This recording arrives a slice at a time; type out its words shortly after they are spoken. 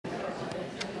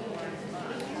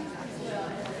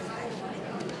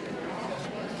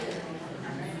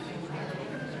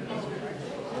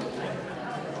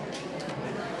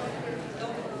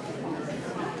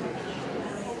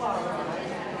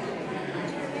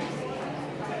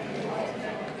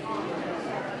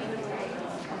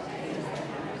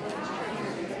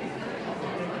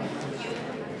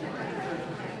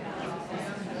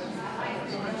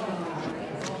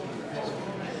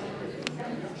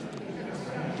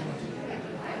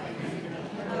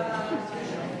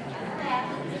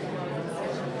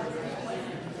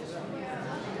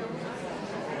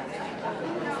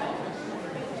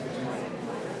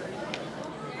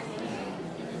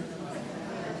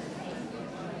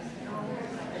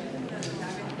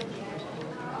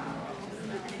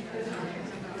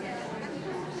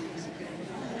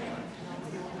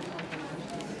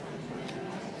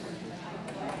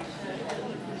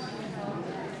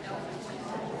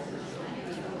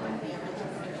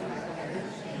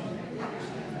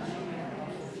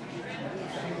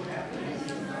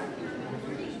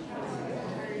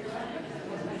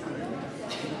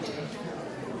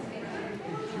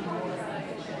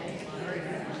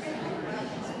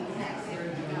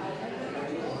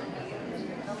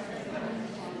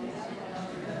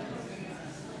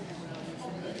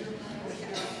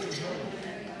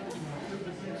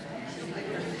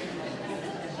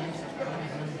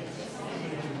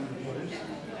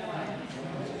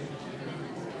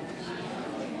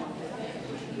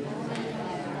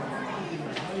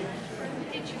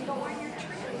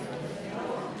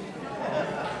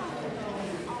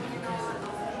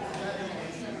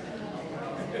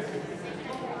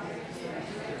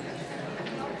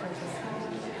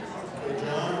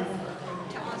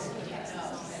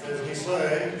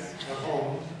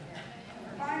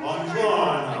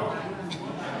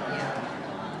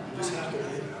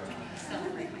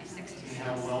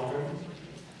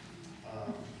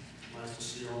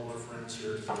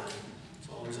today. It's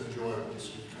always enjoyable to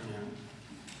see you come in.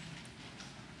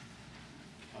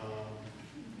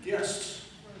 Guests.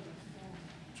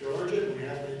 Georgia, do we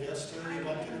have any guests today you'd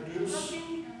like to introduce?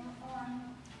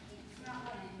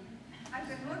 I've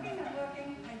been looking and looking,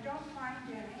 I don't find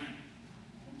any,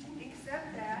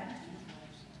 except that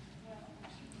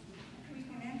we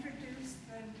can introduce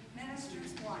the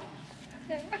minister's wife.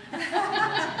 Thank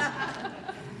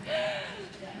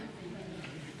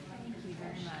you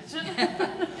very much. Okay.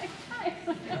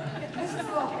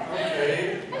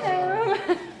 Hello.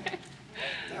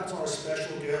 That's our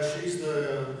special guest. She's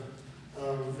the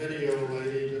video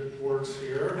lady that works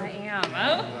here. I am.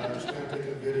 And, she's going to take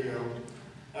a video.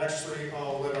 Actually,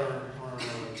 I'll let our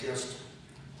guest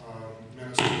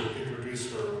minister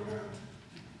introduce her in a minute.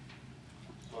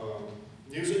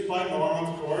 Music by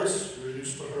Norma, of course. You're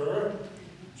used to her.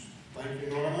 Thank you,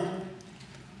 Norma.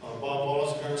 Bob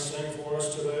Wallace is going to sing for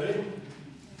us today.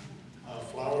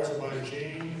 Flowers by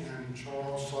Jean and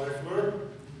Charles Seifler.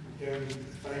 And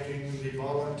thanking the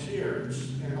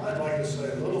volunteers. And I'd like to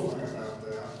say a little thing about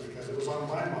that, because it was on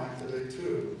my mind today,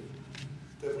 too,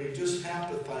 that we just have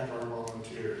to thank our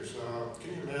volunteers.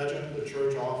 Can you imagine the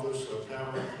church office of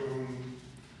Pamela Kuhn,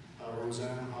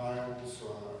 Roseanne Hiles,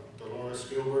 Dolores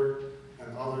Gilbert,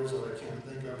 and others that I can't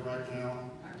think of right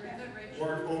now,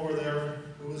 work over there.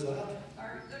 Who was that?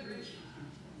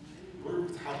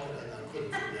 Ruth. How could I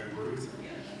couldn't forget Ruth.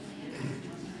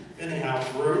 Anyhow,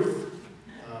 Ruth,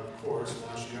 of course,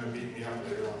 now she's going to beat me up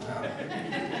later on that.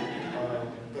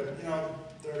 But, you know,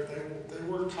 they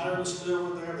work tirelessly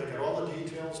over there. They get all the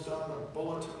details done, the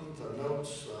bulletins, the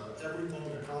notes, everything,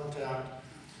 the contact.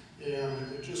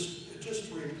 And it's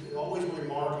always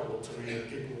remarkable to me that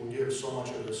people will give so much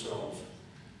of themselves.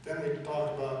 Then we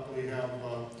talked about, we have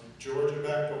Georgia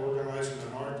back to organizing the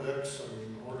narthex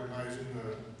and organizing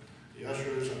the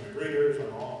ushers and the greeters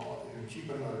and all, and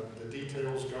keeping the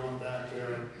details going back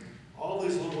there. All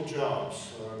these little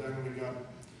jobs. Then we got,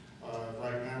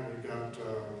 right now we've got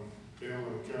Bill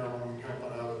and Carolyn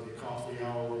helping out at the coffee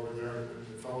hour over there at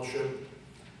the fellowship.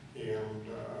 And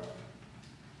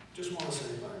just want to say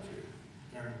thank you.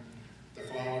 And the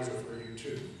flowers are for you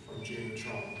too, from Jean and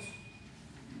Charles.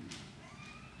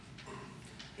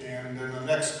 And in the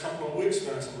next couple of weeks,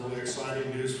 got some really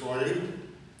exciting news for you.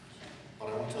 But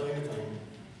I won't tell you anything.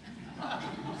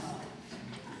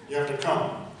 You have to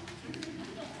come.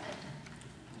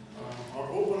 Our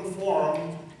open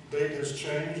forum date has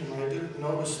changed, and I didn't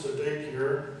notice the date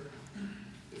here,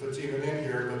 if it's even in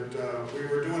here, but we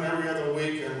were doing every other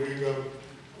week, and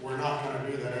we're not going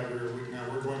to do that every week now.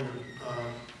 We're going to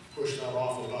push that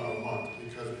off about a month,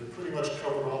 because we pretty much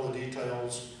covered all the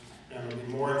details, and there'll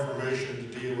be more information to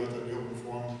deal with in the open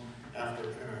forum after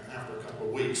a couple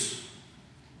of weeks.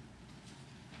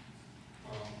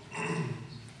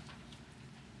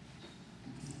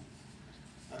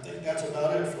 I think that's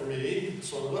about it for me.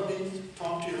 So let me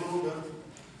talk to you a little bit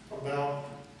about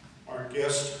our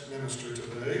guest minister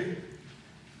today,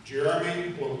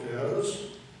 Jeremy Lopez.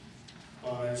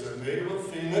 He's a native of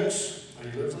Phoenix.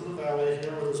 He lives in the valley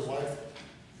here with his wife,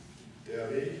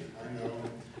 Debbie. I know,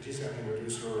 but he's going to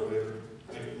introduce her later,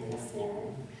 make it more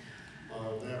formal.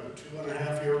 They have a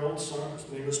 2.5-year-old son.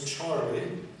 His name is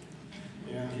Charlie,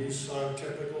 and he's a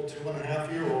typical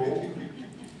 2.5-year-old.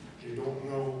 You don't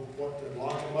know what to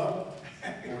lock them up,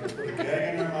 or to put a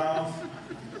gag in their mouth,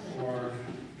 or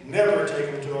never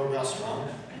take them to a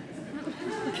restaurant.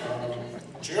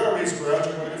 Jeremy's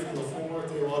graduated from the Fuller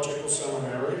Theological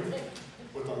Seminary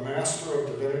with a Master of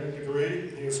Divinity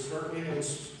degree. He is currently in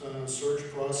search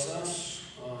process.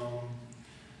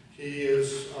 He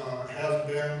has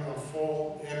been a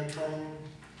full intern,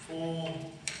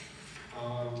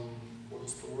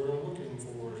 what's the word I'm looking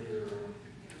for here?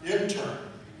 Intern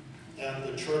at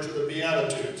the Church of the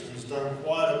Beatitudes, and has done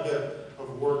quite a bit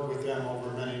of work with them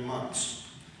over many months.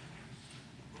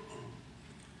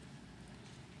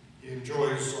 He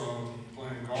enjoys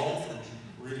playing golf and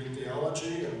reading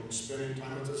theology and spending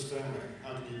time with his family.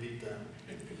 How can you beat that?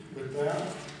 With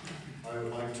that, I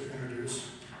would like to introduce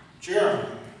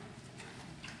Jeremy.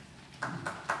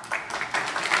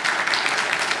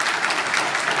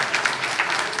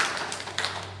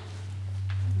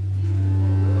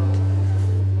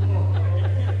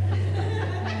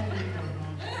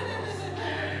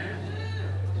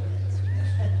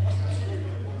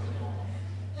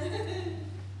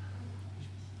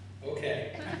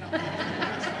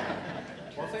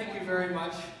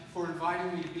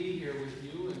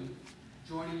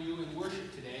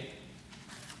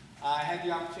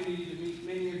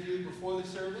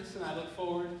 And I look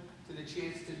forward to the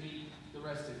chance to meet the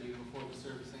rest of you before the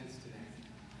service ends today.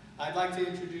 I'd like to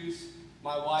introduce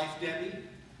my wife, Debbie,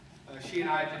 She and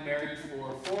I have been married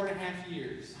for 4.5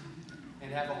 years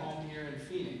and have a home here in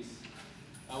Phoenix.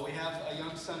 We have a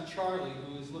young son, Charlie,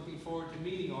 who is looking forward to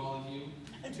meeting all of you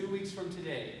 2 weeks from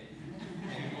today,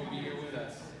 and he will be here with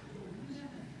us.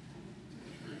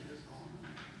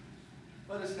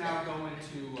 Let us now go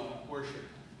into worship.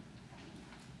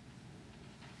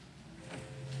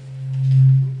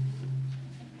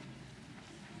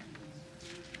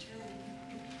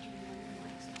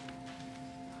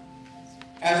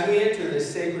 As we enter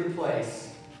this sacred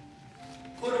place,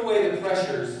 put away the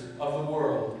pressures of the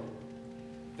world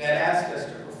that ask us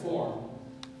to perform,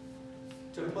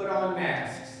 to put on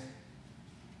masks,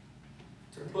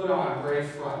 to put on brave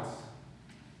fronts.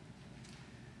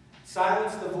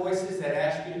 Silence the voices that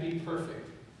ask you to be perfect.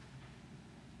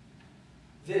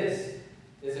 This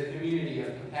is a community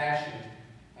of compassion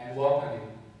and welcoming.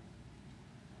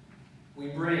 We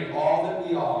bring all that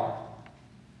we are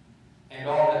and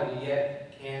all that we yet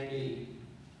can be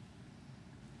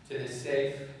to this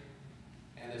safe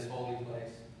and this holy place.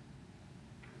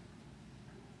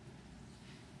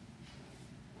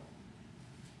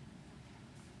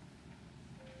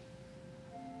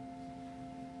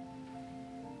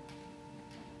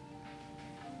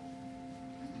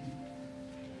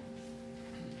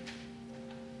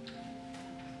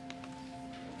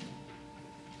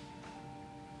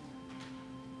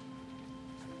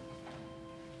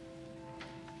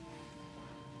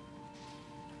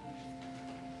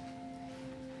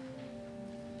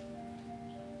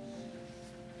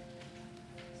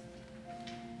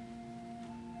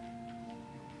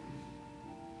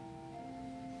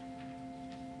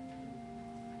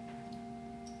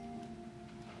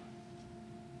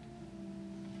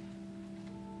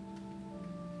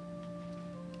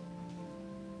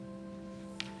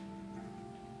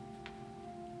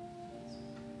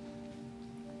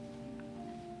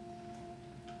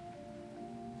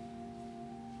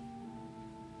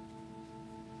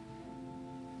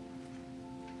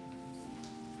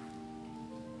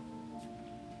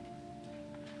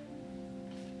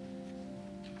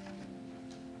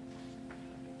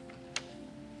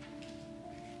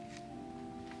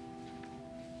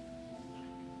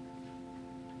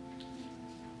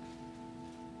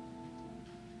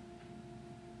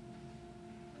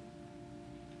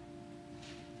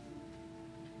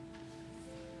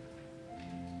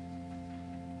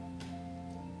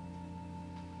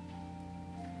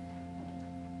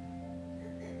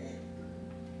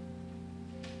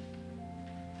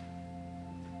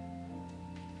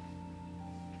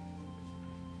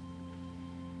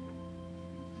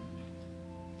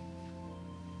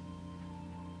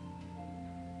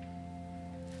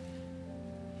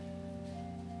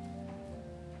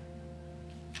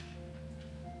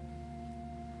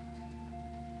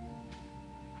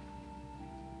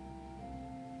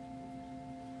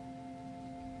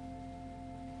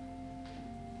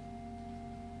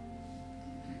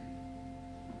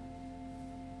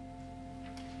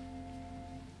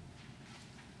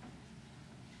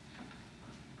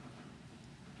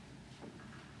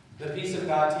 The peace of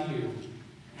God to you.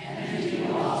 And to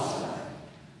you also.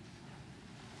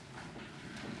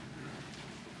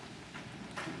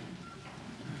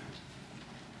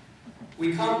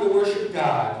 We come to worship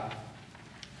God,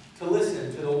 to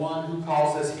listen to the one who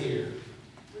calls us here.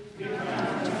 We come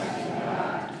to worship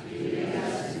God, to be with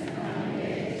us in the coming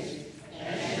days,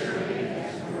 as surely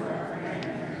as for our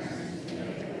grandparents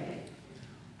today.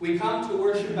 We come to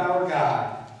worship our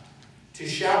God, to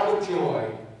shout with joy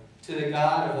to the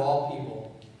God of all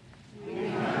people. We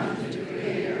come to the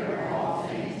Creator of all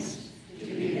things, to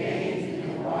be bathed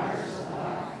in the waters of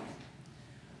life.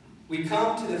 We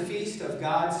come to the feast of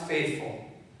God's faithful,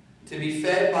 to be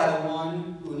fed by the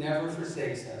one who never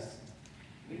forsakes us.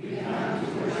 We come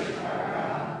to worship our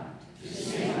God, to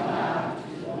sing aloud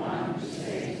to the one who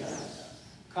saves us.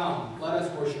 Come, let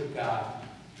us worship God.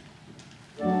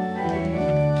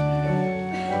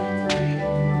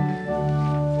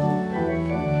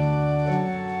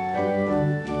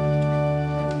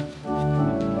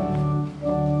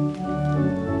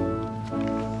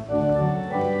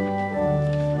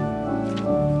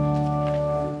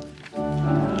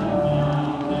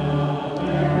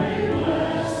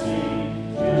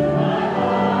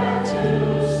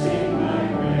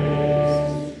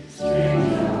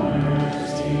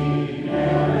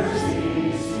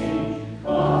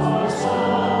 Oh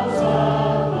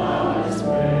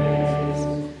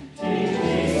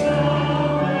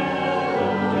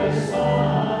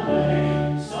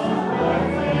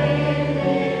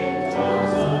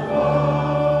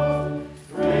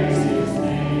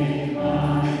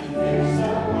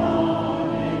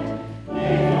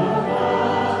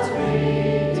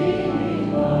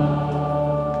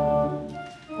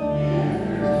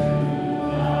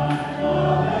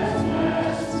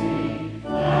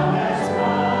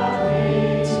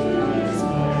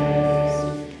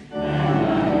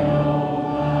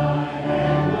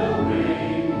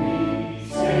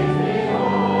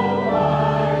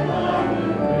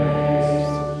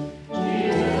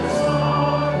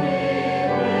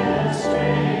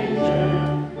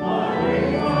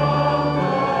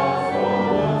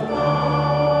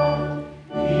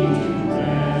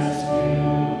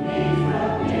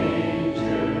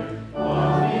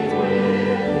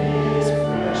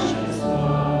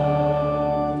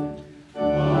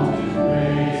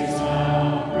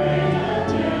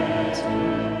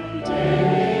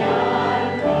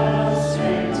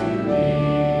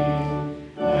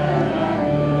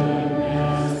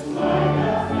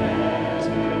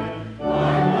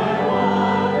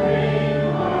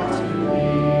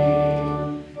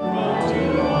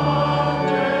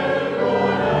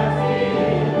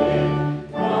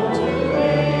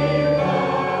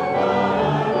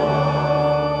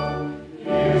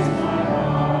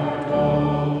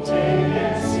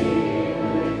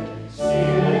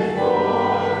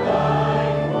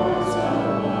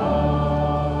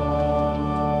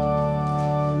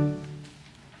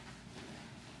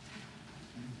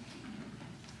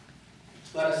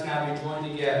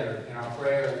our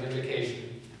prayer of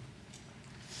invocation.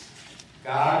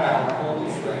 God, our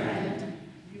holy friend,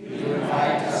 you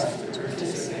invite us to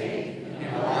participate in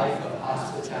a life of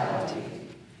hospitality.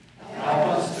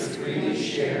 Help us to freely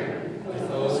share with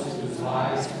those whose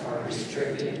lives are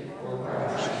restricted or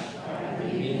crushed by the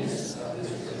meanness of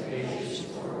this rapacious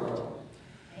world.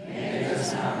 Make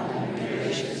us not only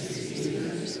gracious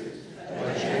receivers,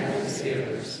 but generous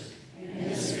givers, in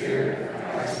the Spirit of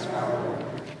Christ our Lord.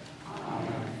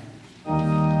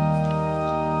 Amen.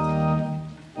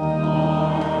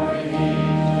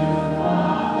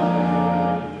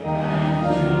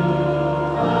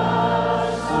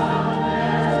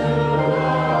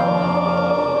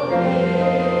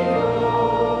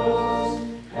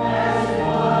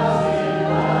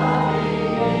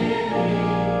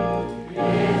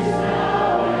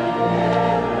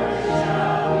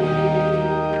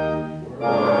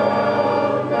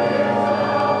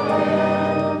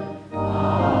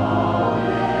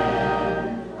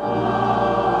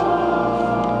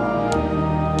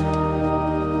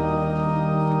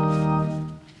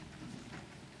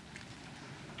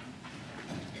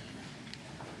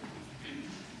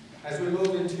 As we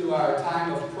move into our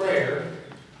time of prayer,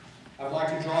 I'd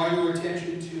like to draw your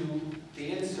attention to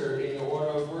the insert in your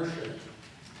order of worship,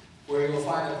 where you will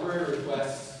find the prayer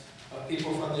requests of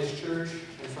people from this church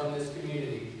and from this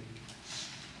community.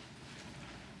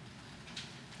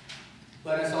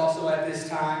 Let us also at this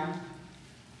time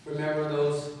remember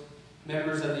those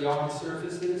members of the armed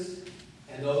services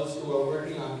and those who are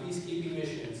working on peacekeeping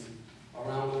missions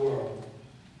around the world.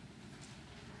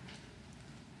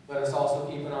 Let us also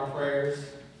keep in our prayers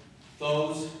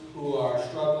those who are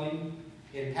struggling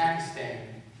in Pakistan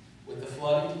with the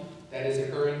flooding that is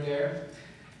occurring there,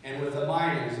 and with the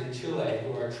miners in Chile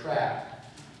who are trapped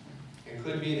and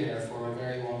could be there for a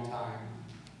very long time.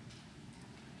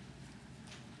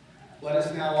 Let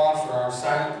us now offer our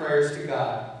silent prayers to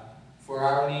God for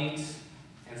our needs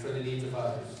and for the needs of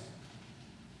others.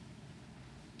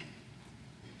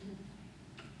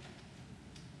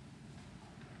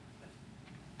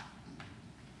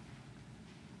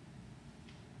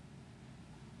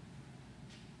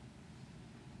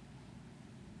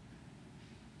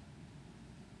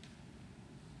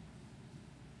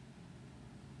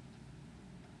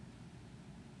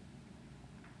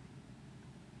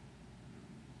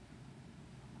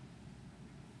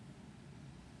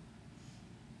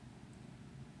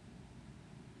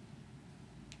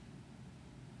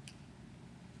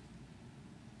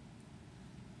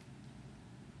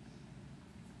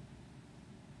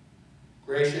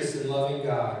 Gracious and loving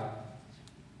God,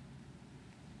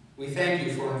 we thank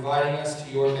you for inviting us to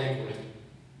your banquet.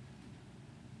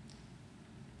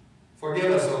 Forgive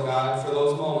us, O God, for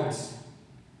those moments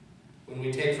when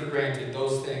we take for granted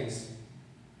those things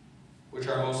which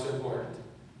are most important.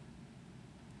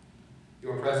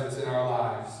 Your presence in our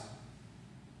lives,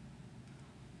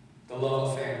 the love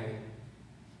of family,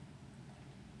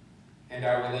 and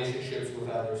our relationships with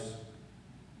others.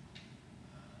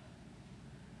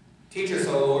 Teach us,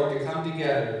 O Lord, to come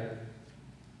together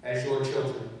as your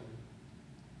children,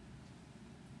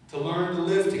 to learn to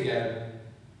live together,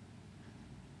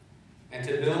 and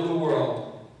to build a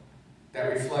world that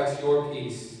reflects your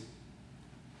peace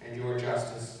and your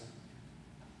justice.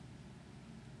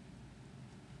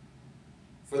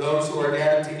 For those who are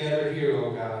gathered together here,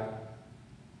 O God,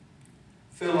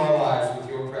 fill our lives with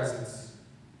your presence,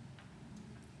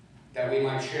 that we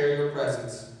might share your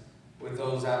presence with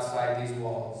those outside these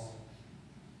walls.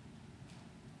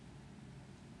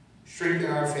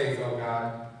 Strengthen our faith, O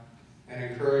God, and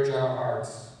encourage our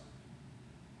hearts,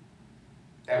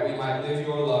 that we might live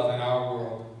your love in our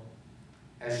world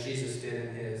as Jesus did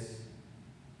in his.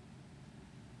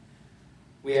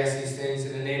 We ask these things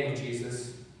in the name of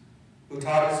Jesus, who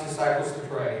taught his disciples to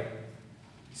pray,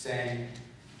 saying,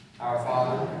 Our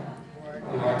Father,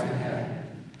 who art in heaven,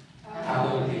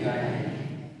 hallowed be thy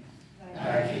name.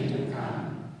 Thy kingdom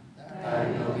come,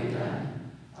 thy will be done,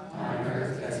 on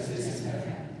earth as it is in heaven.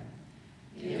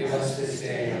 Give us this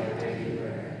day our daily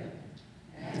bread,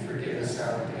 and forgive us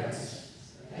our debts,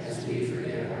 as we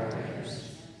forgive our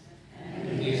debtors.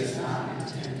 And lead us not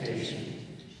into temptation,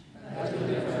 but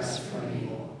deliver us from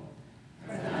evil.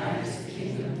 For thine is the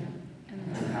kingdom,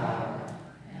 and the power,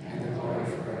 and the glory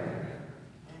forever.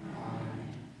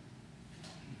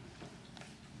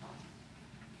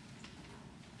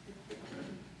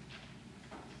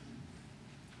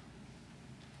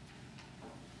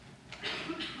 Amen.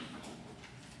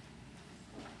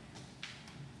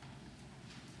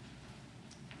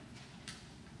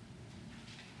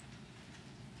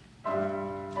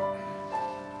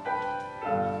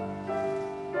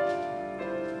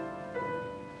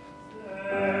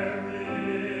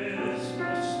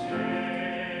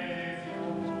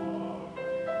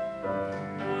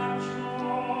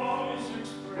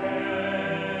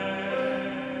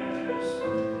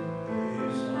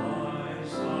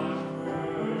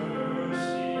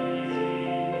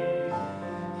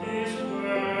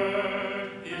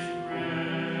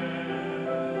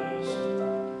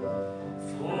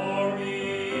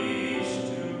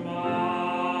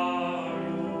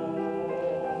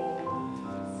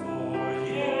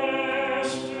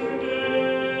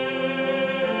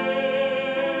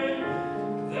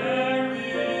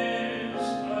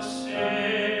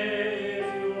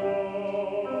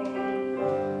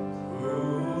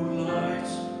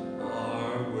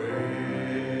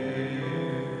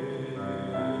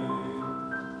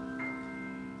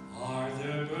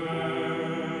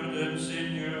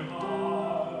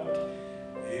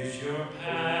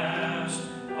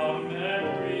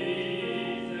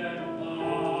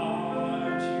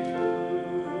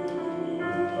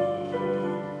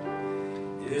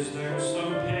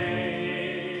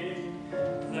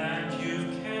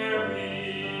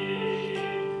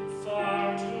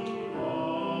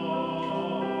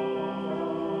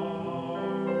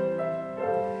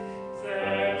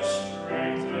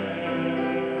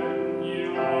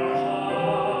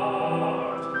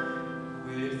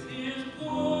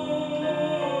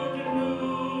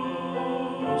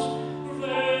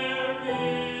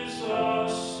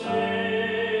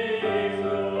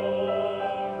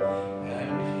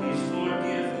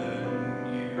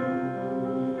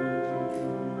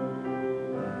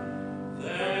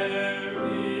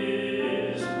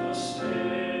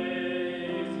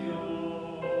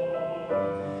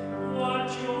 what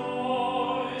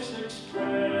joys express,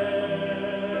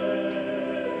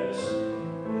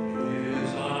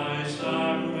 His eyes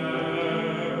are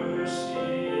mercy,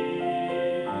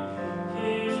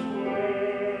 His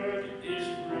word is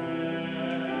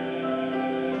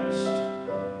rest,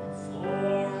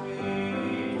 for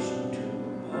each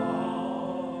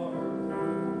tomorrow.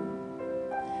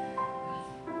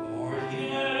 For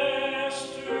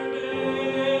yesterday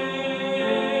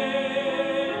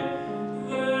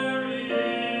there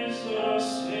is a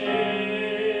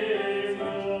Savior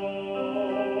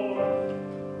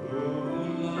who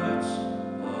lights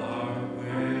our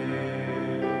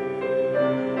way.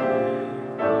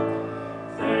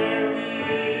 There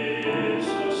is a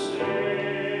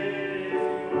Savior,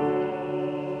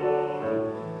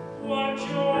 what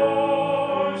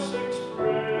joys express,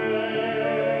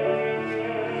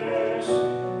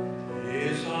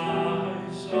 His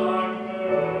eyes are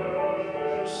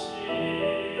mercy,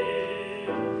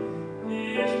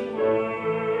 His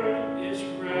word is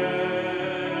rest,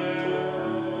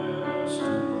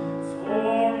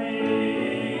 for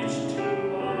each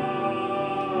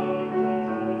tomorrow.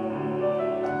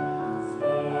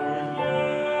 For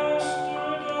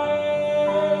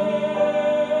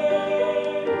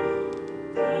yesterday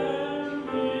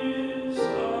there is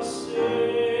a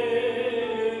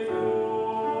Savior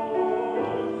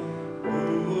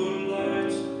who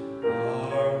lights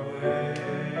our way.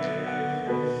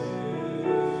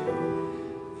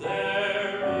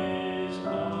 There is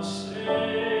a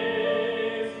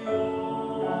Savior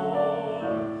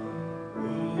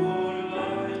who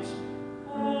lights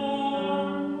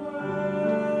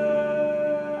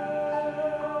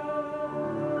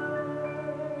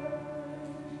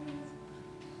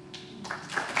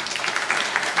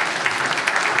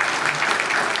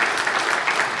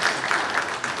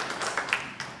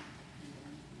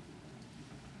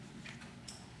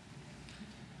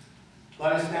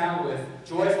Let us now, with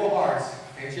joyful hearts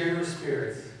and generous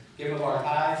spirits, give of our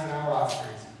tithes and our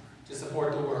offerings to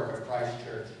support the work of Christ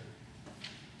Church.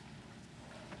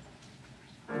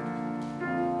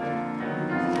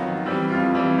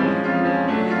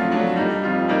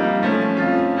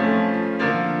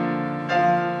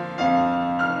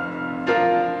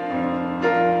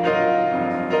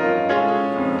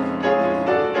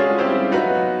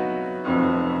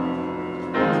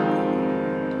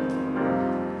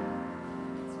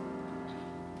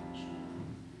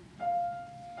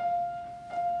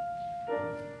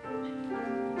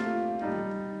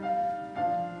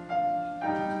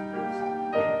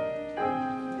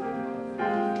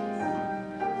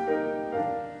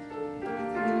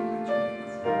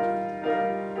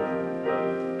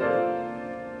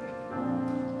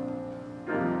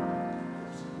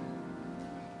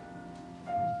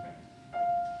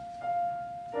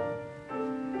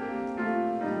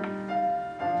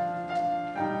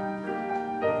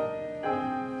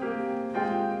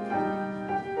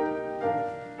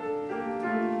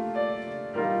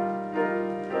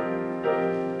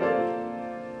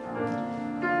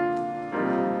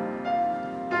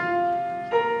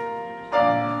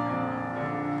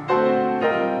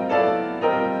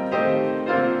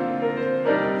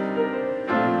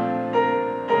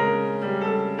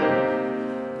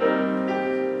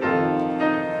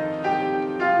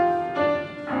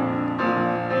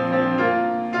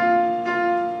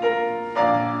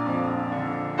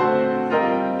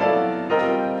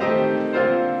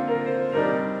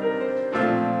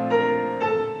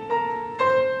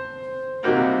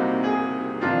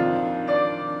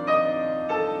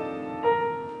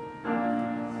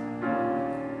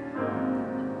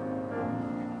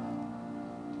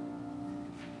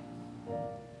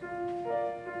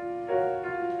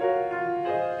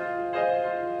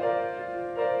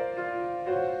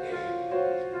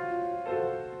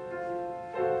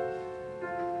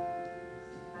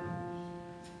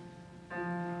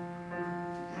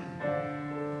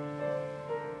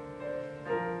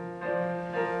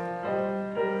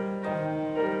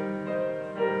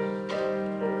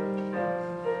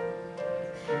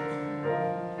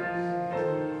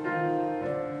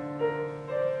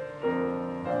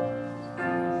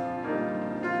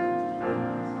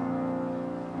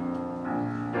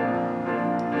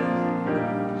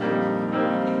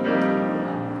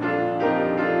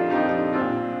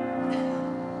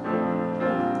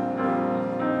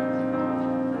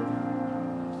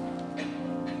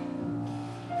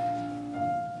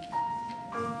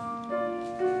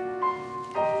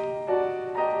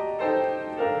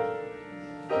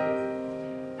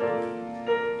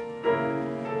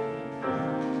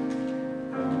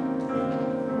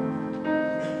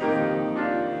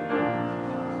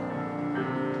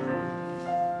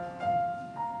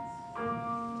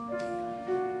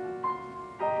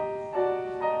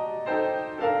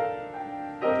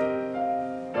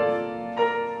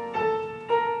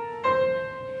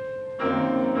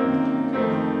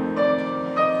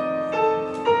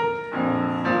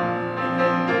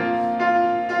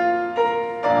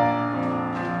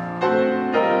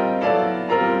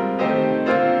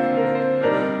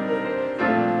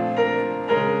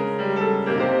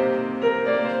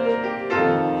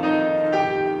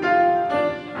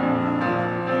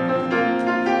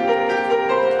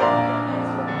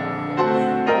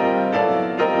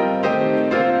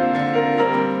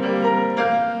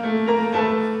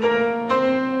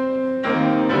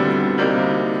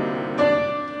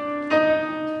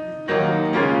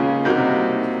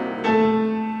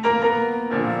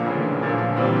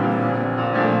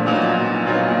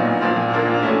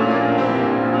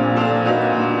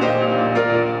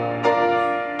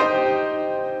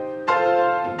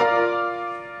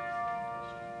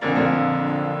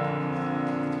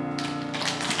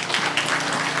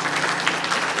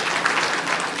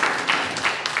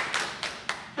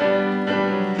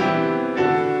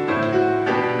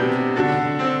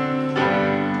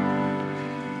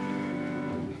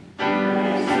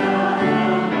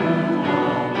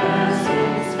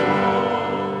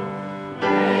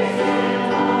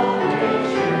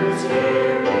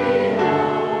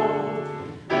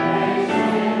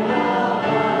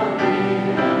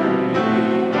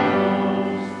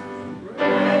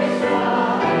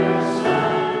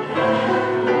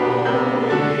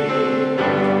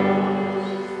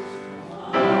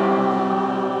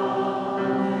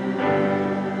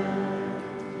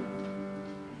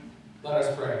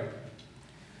 pray.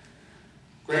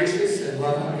 Gracious and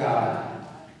loving God,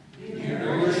 you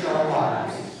nourish our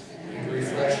lives and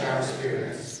refresh our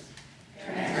spirits.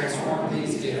 Transform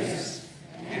these gifts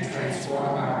and transform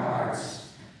our hearts,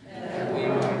 that we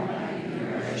might be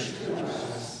nourished to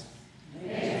us.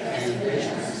 Make us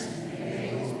richness and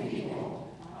faithful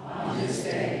people on this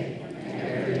day and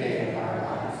every day of our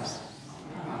lives.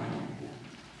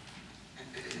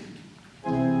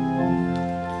 Amen.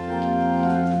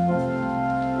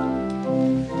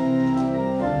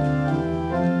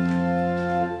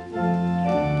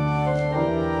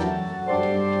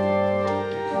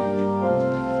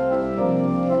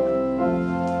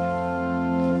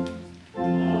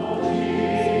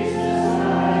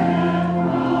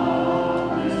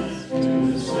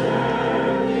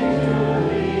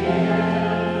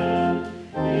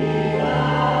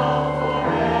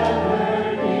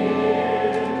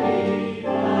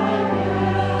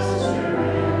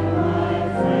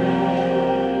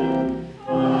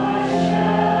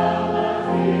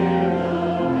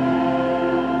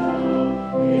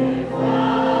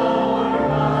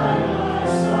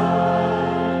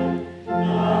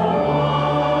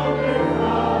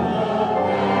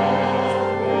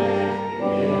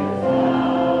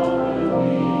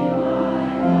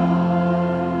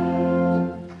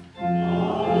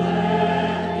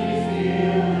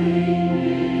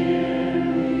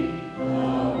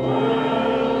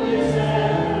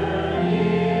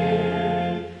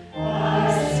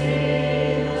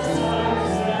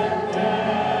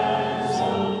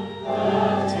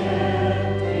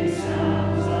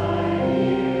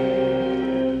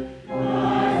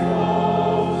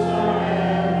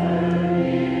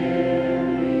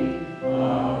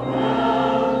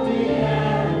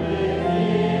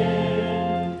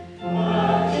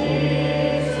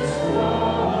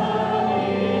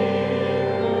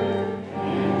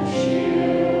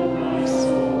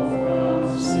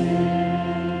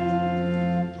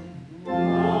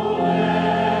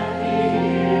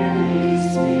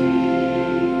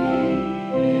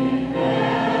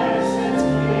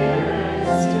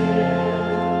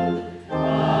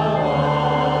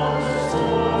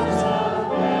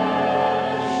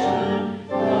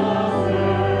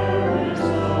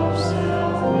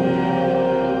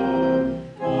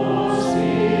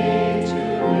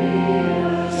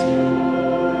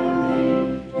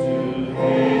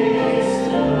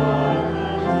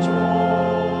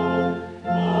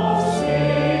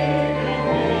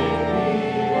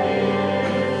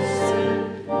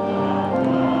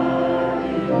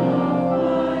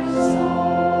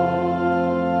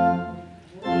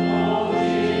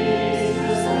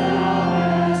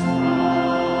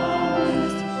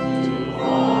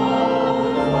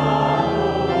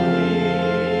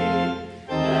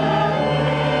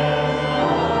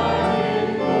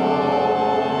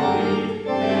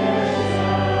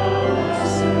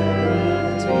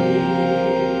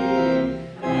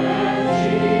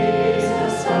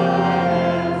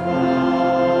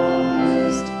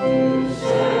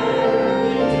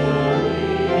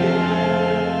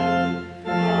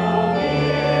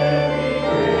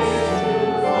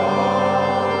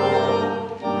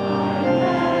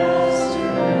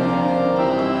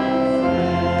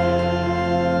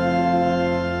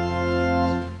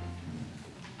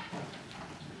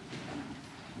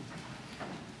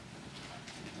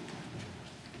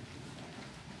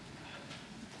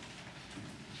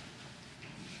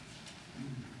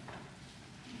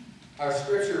 Our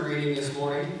scripture reading this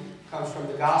morning comes from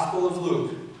the Gospel of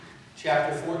Luke,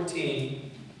 chapter 14,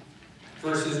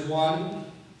 verses 1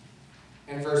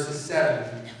 and verses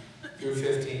 7 through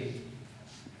 15.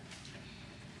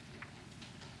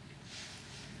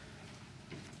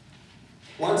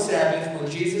 One Sabbath, when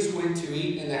Jesus went to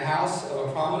eat in the house of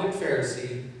a prominent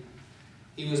Pharisee,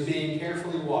 he was being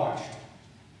carefully watched.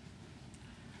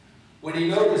 When he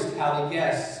noticed how the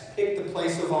guests picked the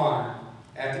place of honor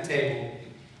at the table,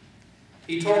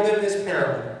 he told them this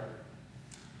parable.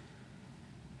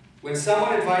 When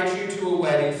someone invites you to a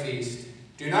wedding feast,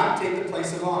 do not take the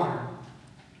place of honor,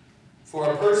 for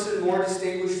a person more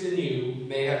distinguished than you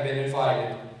may have been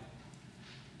invited.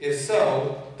 If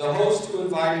so, the host who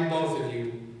invited both of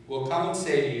you will come and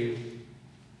say to you,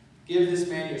 "Give this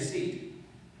man your seat."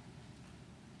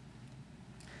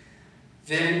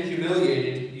 Then,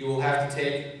 humiliated, you will have to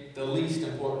take the least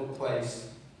important place.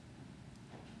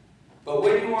 But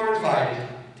when you are invited,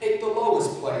 take the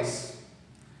lowest place,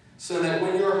 so that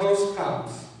when your host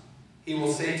comes, he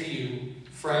will say to you,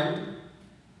 "Friend,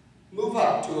 move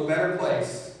up to a better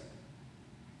place."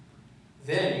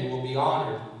 Then you will be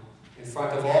honored in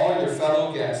front of all your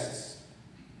fellow guests.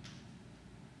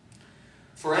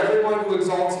 For everyone who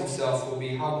exalts himself will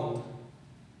be humbled,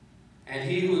 and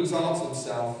he who exalts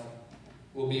himself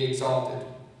will be exalted."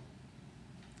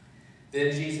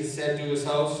 Then Jesus said to his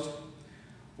host,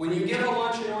 "When you give a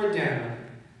luncheon or a dinner,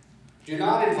 do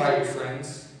not invite your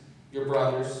friends, your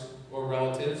brothers, or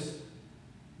relatives.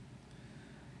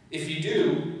 If you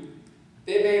do,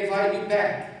 they may invite you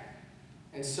back,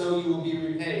 and so you will be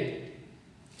repaid.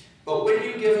 But when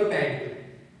you give a banquet,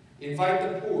 invite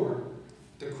the poor,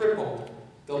 the crippled,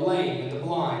 the lame, and the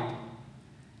blind,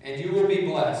 and you will be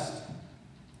blessed.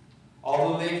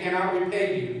 Although they cannot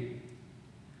repay you,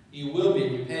 you will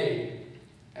be repaid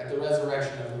at the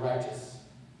resurrection of the righteous."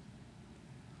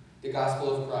 The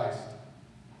Gospel of Christ.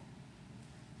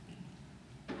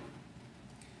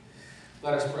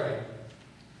 Let us pray.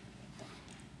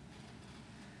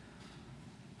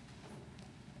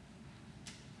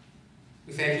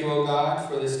 We thank you, O God,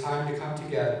 for this time to come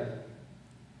together.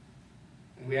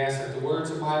 And we ask that the words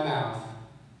of my mouth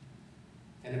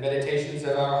and the meditations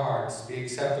of our hearts be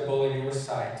acceptable in your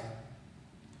sight,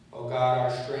 O God,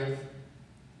 our strength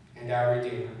and our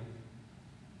Redeemer.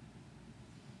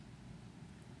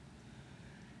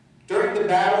 During the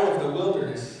Battle of the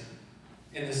Wilderness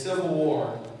in the Civil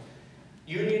War,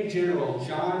 Union General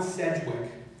John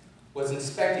Sedgwick was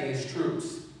inspecting his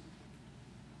troops.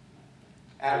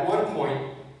 At one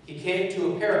point, he came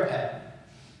to a parapet,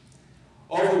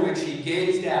 over which he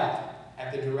gazed out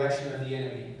at the direction of the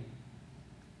enemy.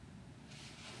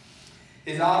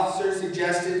 His officer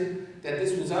suggested that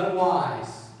this was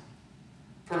unwise.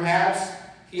 Perhaps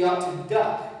he ought to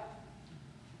duck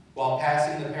while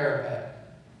passing the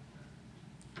parapet.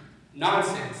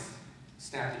 "Nonsense,"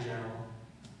 snapped the general.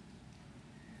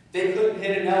 "They couldn't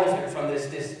hit an elephant from this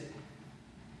distance."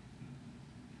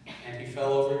 And he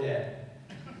fell over dead.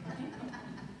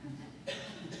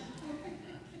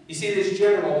 You see, this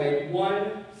general made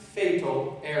one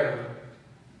fatal error.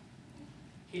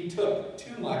 He took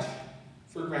too much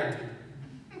for granted.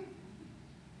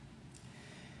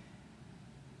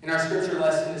 In our scripture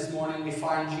lesson this morning, we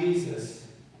find Jesus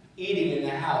eating in the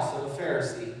house of a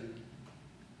Pharisee.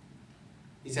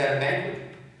 He's at a banquet.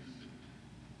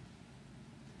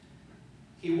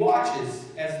 He watches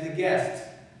as the guests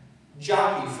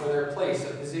jockey for their place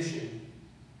of position,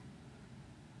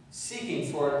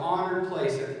 seeking for an honored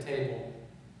place at the table.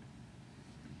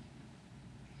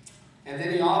 And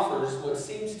then he offers what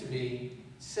seems to be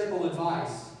simple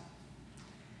advice.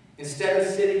 Instead of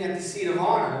sitting at the seat of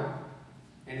honor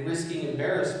and risking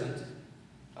embarrassment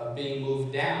of being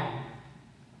moved down,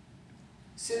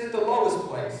 sit at the lowest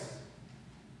place,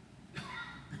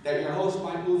 that your host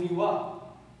might move you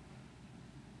up.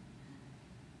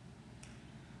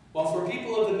 Well, for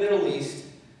people of the Middle East,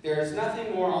 there is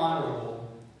nothing more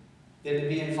honorable than to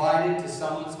be invited to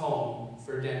someone's home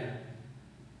for dinner.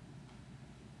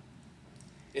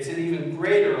 It's an even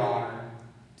greater honor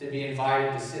to be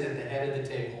invited to sit at the head of the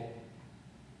table.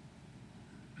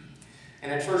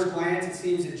 And at first glance, it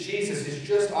seems that Jesus is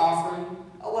just offering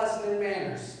a lesson in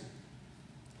manners.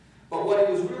 But what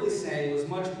he was really saying was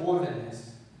much more than this.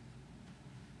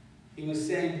 He was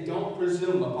saying, don't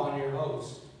presume upon your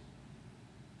host.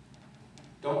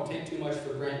 Don't take too much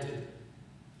for granted.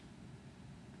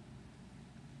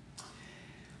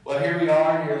 Well, here we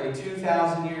are, nearly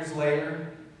 2,000 years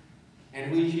later,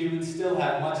 and we humans still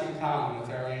have much in common with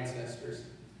our ancestors.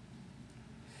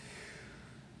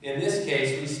 In this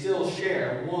case, we still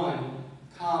share one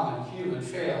common human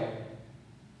failing.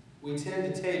 We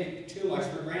tend to take too much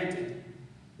for granted.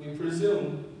 We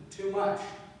presume too much.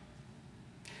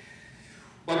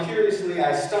 Well, curiously,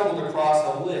 I stumbled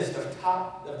across a list of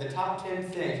the top 10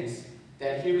 things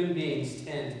that human beings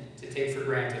tend to take for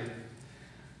granted.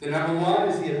 The number one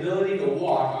is the ability to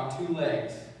walk on two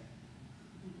legs.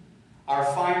 Our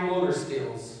fine motor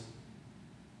skills,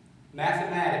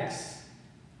 mathematics,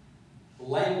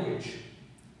 language,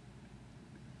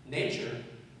 nature,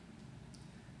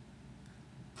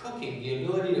 cooking, the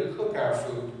ability to cook our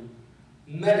food,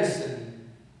 medicine,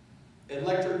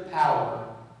 electric power,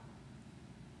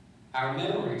 our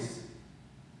memories,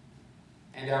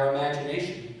 and our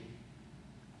imagination.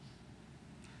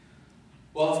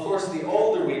 Well, of course, the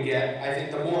older we get, I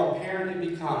think the more apparent it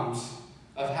becomes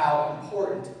of how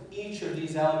important each of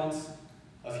these elements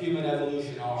of human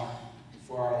evolution are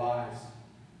for our lives.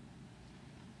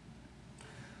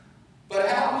 But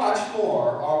how much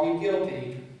more are we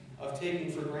guilty of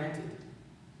taking for granted?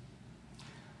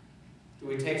 Do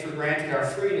we take for granted our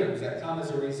freedoms that come as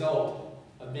a result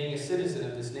of being a citizen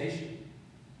of this nation?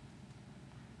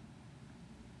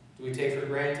 Do we take for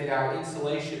granted our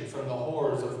insulation from the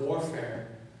horrors of warfare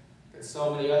that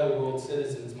so many other world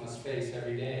citizens must face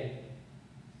every day?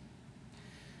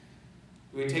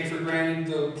 Do we take for granted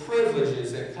the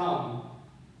privileges that come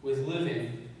with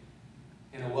living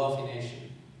in a wealthy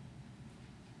nation?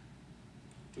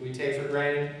 Do we take for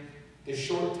granted the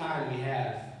short time we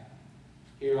have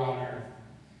here on earth?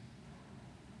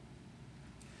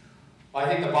 Well, I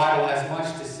think the Bible has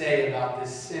much to say about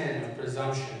this sin of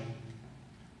presumption.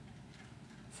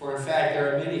 For in fact,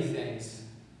 there are many things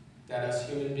that us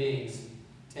human beings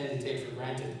tend to take for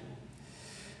granted.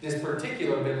 This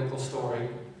particular biblical story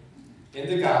in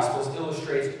the Gospels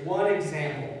illustrates one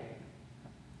example.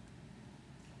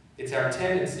 It's our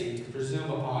tendency to presume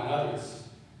upon others,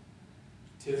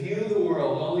 to view the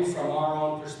world only from our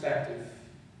own perspective,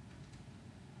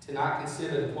 to not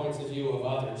consider the points of view of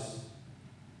others.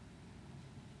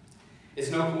 It's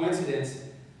no coincidence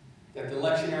that the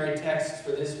lectionary texts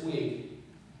for this week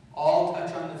all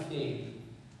touch on the theme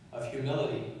of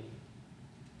humility.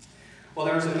 Well,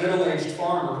 there was a middle-aged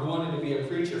farmer who wanted to be a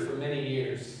preacher for many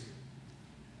years.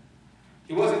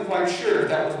 He wasn't quite sure if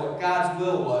that was what God's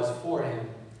will was for him.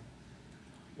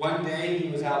 One day, he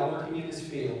was out working in his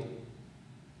field.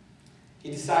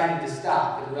 He decided to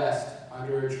stop and rest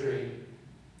under a tree.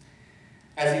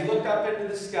 As he looked up into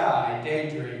the sky,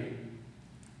 daydreaming,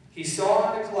 he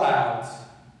saw in the clouds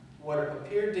what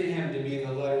appeared to him to be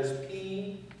the letters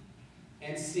P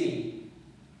and C.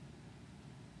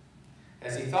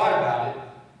 As he thought about it,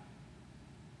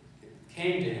 it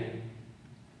came to him.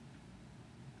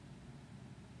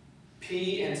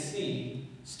 P and C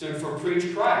stood for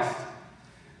Preach Christ.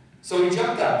 So he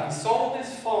jumped up, he sold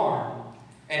his farm,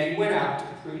 and he went out to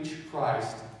preach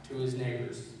Christ to his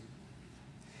neighbors.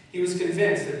 He was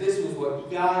convinced that this was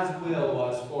what God's will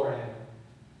was for him.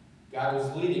 God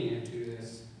was leading him to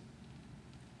this.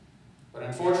 But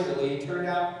unfortunately, he turned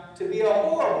out to be a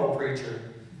horrible preacher.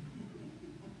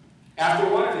 After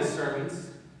one of his sermons,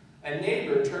 a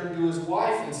neighbor turned to his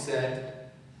wife and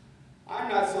said, "I'm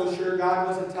not so sure God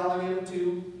wasn't telling him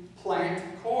to plant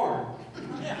corn."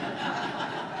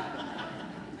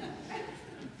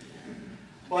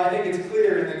 Well, I think it's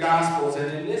clear in the Gospels and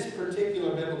in this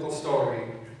particular biblical story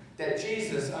that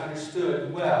Jesus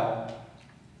understood well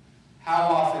how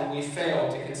often we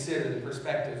fail to consider the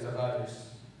perspectives of others,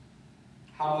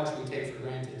 how much we take for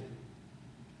granted.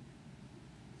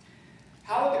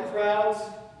 How would the crowds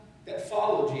that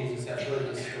follow Jesus have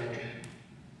heard this story?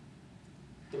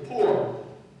 The poor,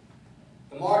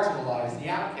 the marginalized, the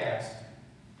outcast,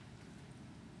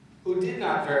 who did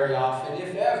not very often,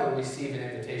 if ever, receive an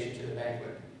invitation to the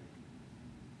banquet.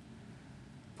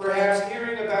 Perhaps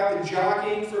hearing about the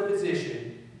jockeying for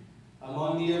position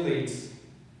among the elites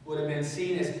would have been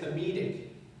seen as comedic,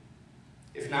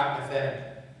 if not pathetic.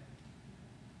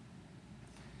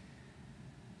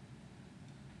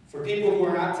 For people who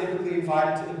are not typically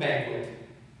invited to the banquet,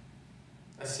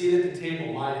 a seat at the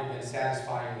table might have been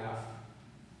satisfying enough.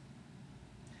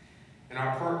 In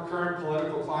our current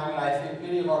political climate, I think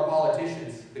many of our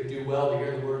politicians could do well to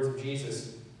hear the words of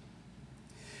Jesus.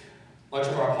 Much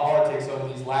of our politics over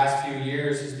these last few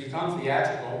years has become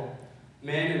theatrical.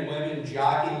 Men and women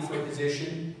jockeying for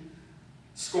position,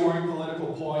 scoring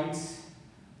political points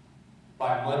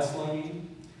by mudslinging,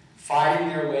 fighting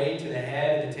their way to the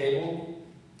head of the table,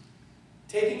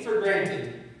 taking for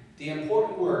granted the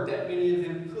important work that many of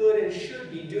them could and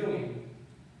should be doing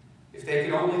if they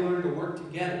could only learn to work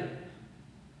together.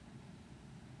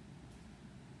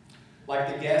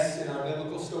 Like the guests in our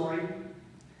biblical story,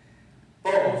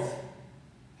 both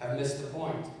have missed the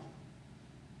point.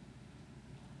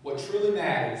 What truly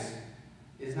matters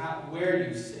is not where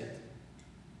you sit,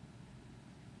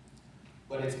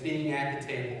 but it's being at the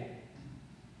table.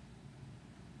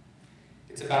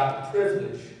 It's about the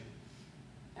privilege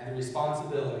and the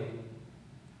responsibility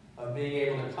of being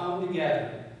able to come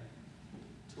together,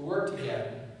 to work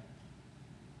together,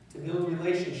 to build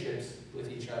relationships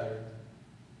with each other,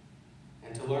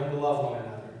 and to learn to love one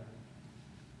another.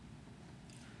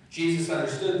 Jesus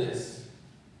understood this,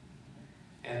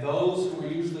 and those who were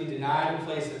usually denied a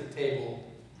place at the table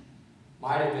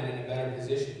might have been in a better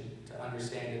position to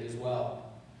understand it as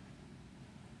well.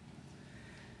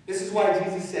 This is why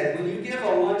Jesus said, when you give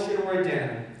a luncheon or a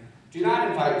dinner, do not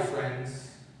invite your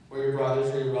friends, or your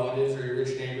brothers, or your relatives, or your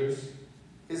rich neighbors,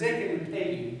 because they can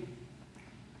repay you.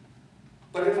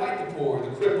 But invite the poor,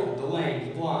 the crippled, the lame,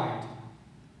 the blind,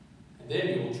 and then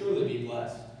you will truly be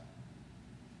blessed.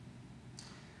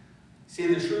 See,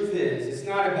 the truth is, it's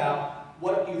not about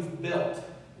what you've built,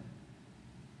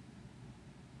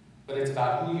 but it's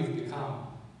about who you've become.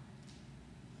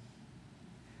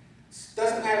 It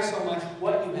doesn't matter so much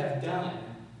what you have done.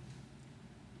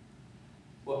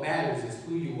 What matters is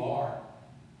who you are.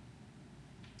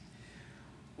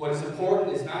 What is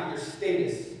important is not your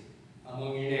status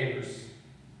among your neighbors,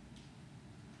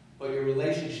 but your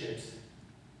relationship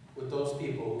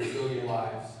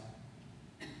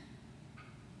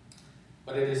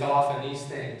But it is often these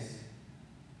things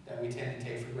that we tend to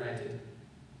take for granted.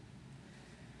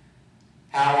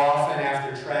 How often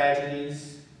after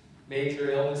tragedies, major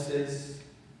illnesses,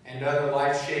 and other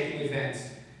life-shaking events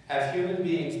have human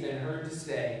beings been heard to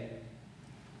say,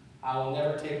 "I will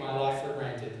never take my life for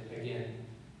granted again.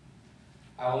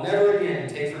 I will never again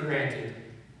take for granted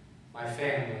my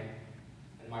family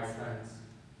and my friends."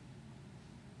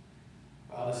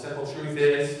 Well, the simple truth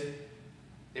is,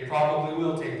 they probably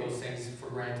will take those things for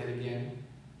granted again.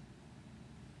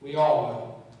 We all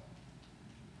will.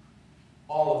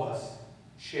 All of us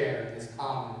share this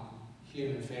common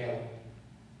human failing.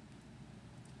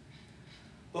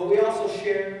 But we also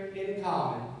share in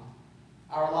common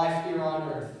our life here on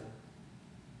earth.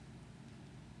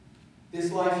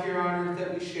 This life here on earth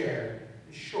that we share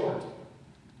is short,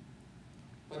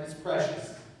 but it's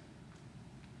precious.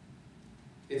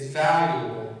 It's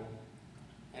valuable.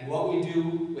 And what we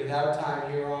do with our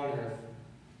time here on earth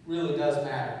really does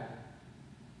matter.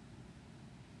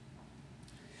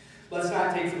 Let's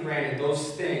not take for granted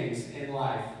those things in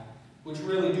life which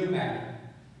really do matter.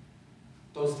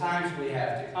 Those times we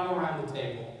have to come around the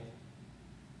table,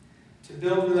 to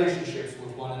build relationships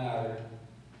with one another,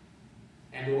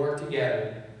 and to work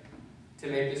together to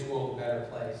make this world a better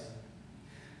place.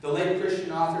 The late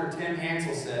Christian author Tim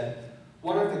Hansel said,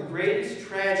 "One of the greatest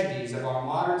tragedies of our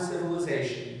modern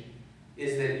civilization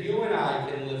is that you and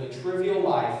I can live a trivial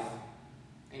life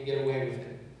and get away with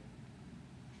it.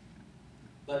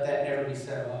 Let that never be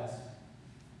said of us."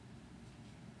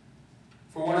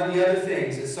 For one of the other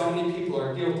things that so many people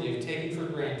are guilty of taking for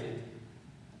granted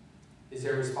is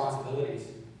their responsibilities.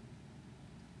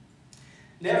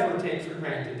 Never take for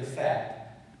granted the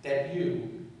fact that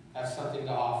you have something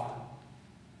to offer.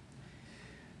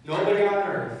 Nobody on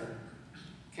earth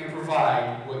can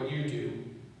provide what you do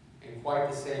in quite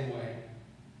the same way.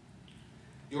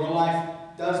 Your life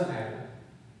does matter,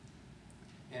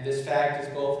 and this fact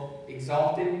is both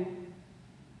exalting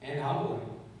and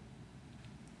humbling.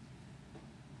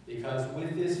 Because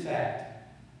with this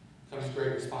fact comes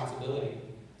great responsibility.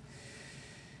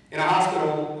 In a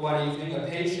hospital one evening, a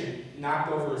patient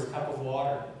knocked over his cup of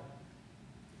water,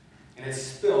 and it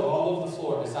spilled all over the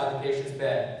floor beside the patient's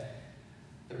bed.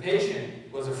 The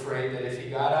patient was afraid that if he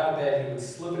got out of bed, he would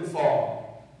slip and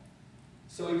fall.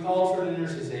 So he called for the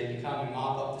nurse's aide to come and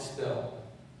mop up the spill.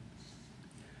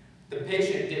 The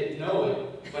patient didn't know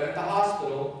it, but at the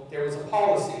hospital, there was a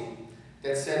policy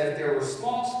that said if there were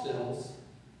small spills,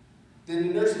 then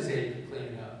the nurse's aide could clean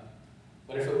it up.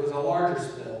 But if it was a larger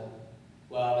spill,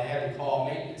 well, they had to call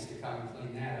maintenance to come and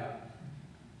clean that up.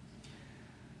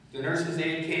 The nurse's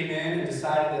aide came in and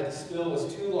decided that the spill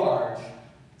was too large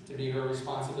to be her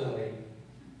responsibility.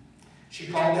 She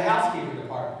called the housekeeping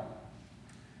department.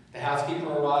 The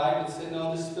housekeeper arrived and said,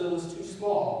 "No, this spill is too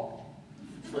small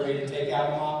for me to take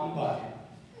out a mop and bucket."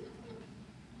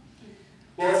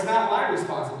 "Well, it's not my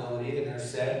responsibility," the nurse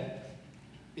said,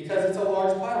 "because it's a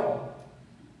large puddle."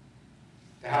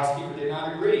 The housekeeper did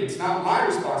not agree. "It's not my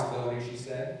responsibility," she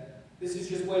said. "This is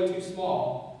just way too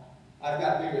small. I've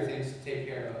got bigger things to take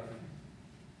care of."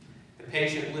 The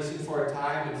patient listened for a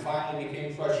time and finally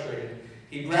became frustrated.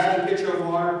 He grabbed a pitcher of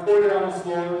water, poured it on the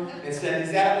floor, and said,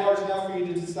 "Is that large enough for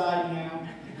you to decide now?"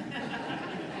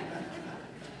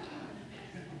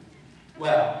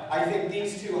 Well, I think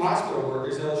these two hospital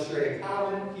workers illustrate a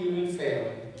common human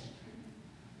failing.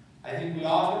 I think we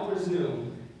often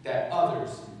presume that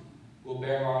others will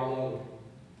bear our load.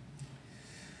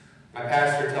 My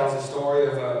pastor tells a story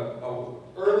of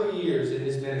early years in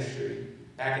his ministry,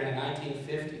 back in the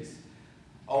 1950s.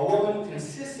 A woman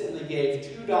consistently gave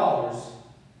 $2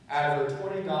 out of her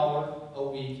 $20 a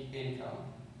week income.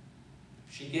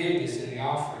 She gave this in the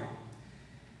offering.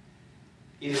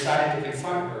 He decided to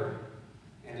confront her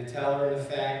and to tell her the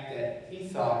fact that he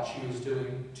thought she was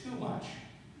doing too much.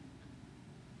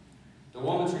 The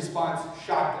woman's response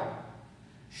shocked him.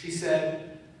 She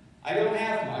said, "I don't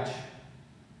have much,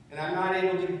 and I'm not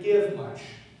able to give much.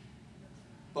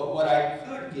 But what I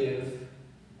could give,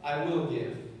 I will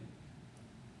give.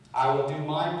 I will do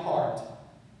my part,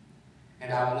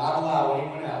 and I will not allow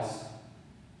anyone else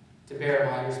to bear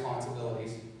my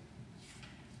responsibilities."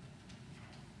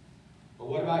 But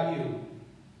what about you?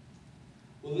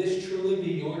 Will this truly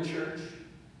be your church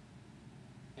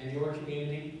and your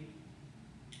community?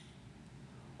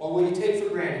 Or will you take for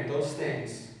granted those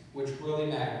things which really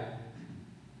matter?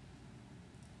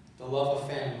 The love of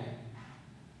family,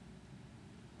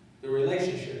 the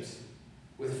relationships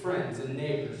with friends and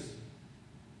neighbors,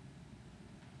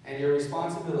 and your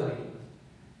responsibility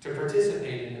to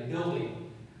participate in the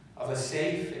building of a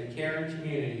safe and caring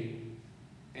community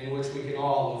in which we can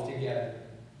all live together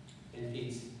in in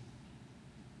peace.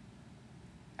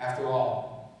 After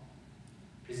all,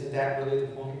 isn't that really the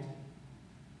point?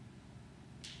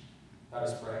 Let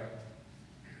us pray.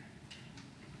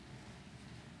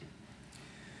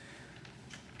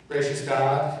 Gracious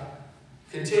God,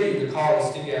 continue to call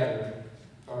us together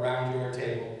around your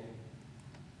table,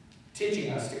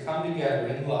 teaching us to come together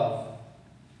in love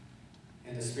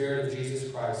in the Spirit of Jesus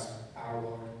Christ, our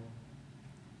Lord.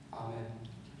 Amen.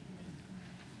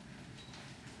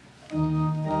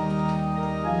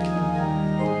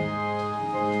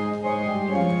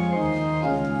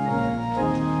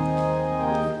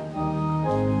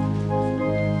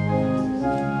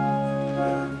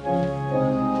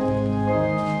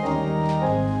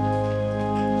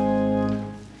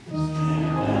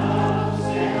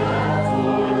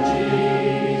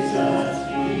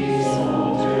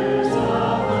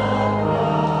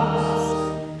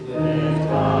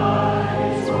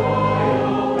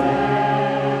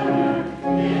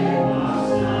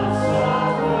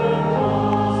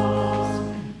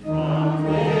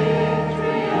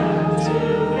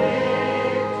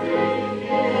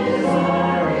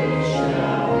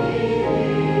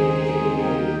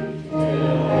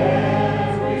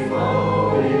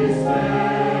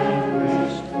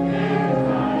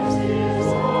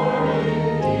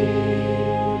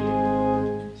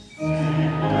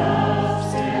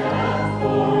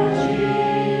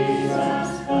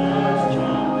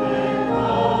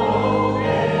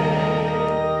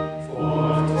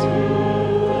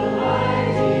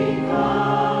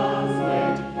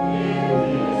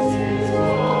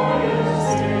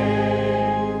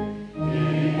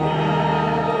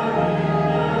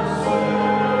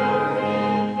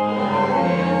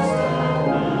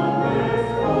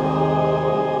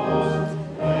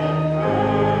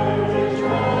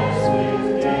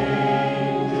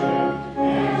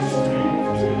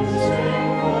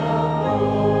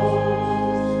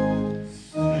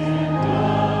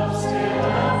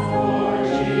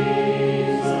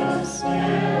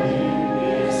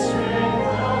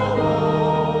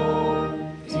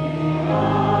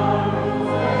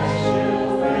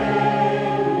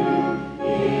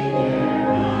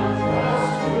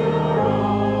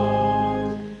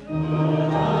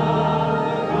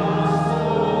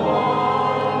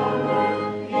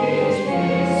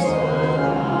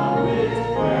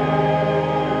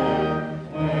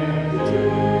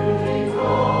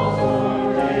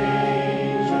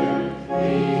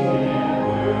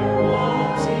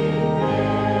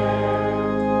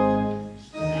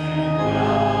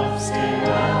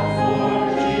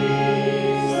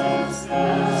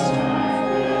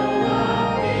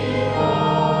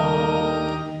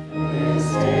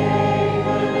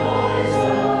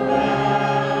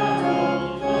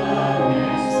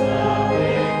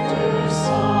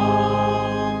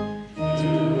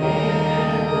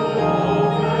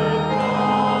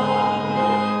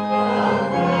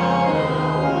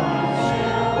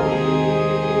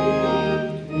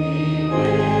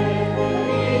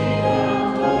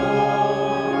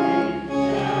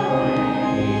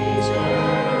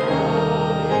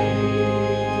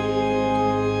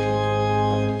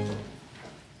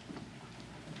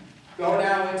 Go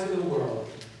now into the world,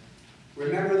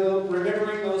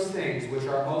 remembering those things which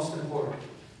are most important,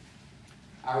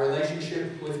 our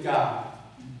relationship with God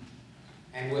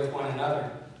and with one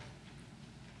another,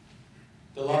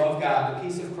 the love of God, the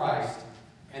peace of Christ,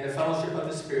 and the fellowship of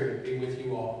the Spirit be with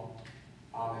you all.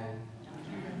 Amen.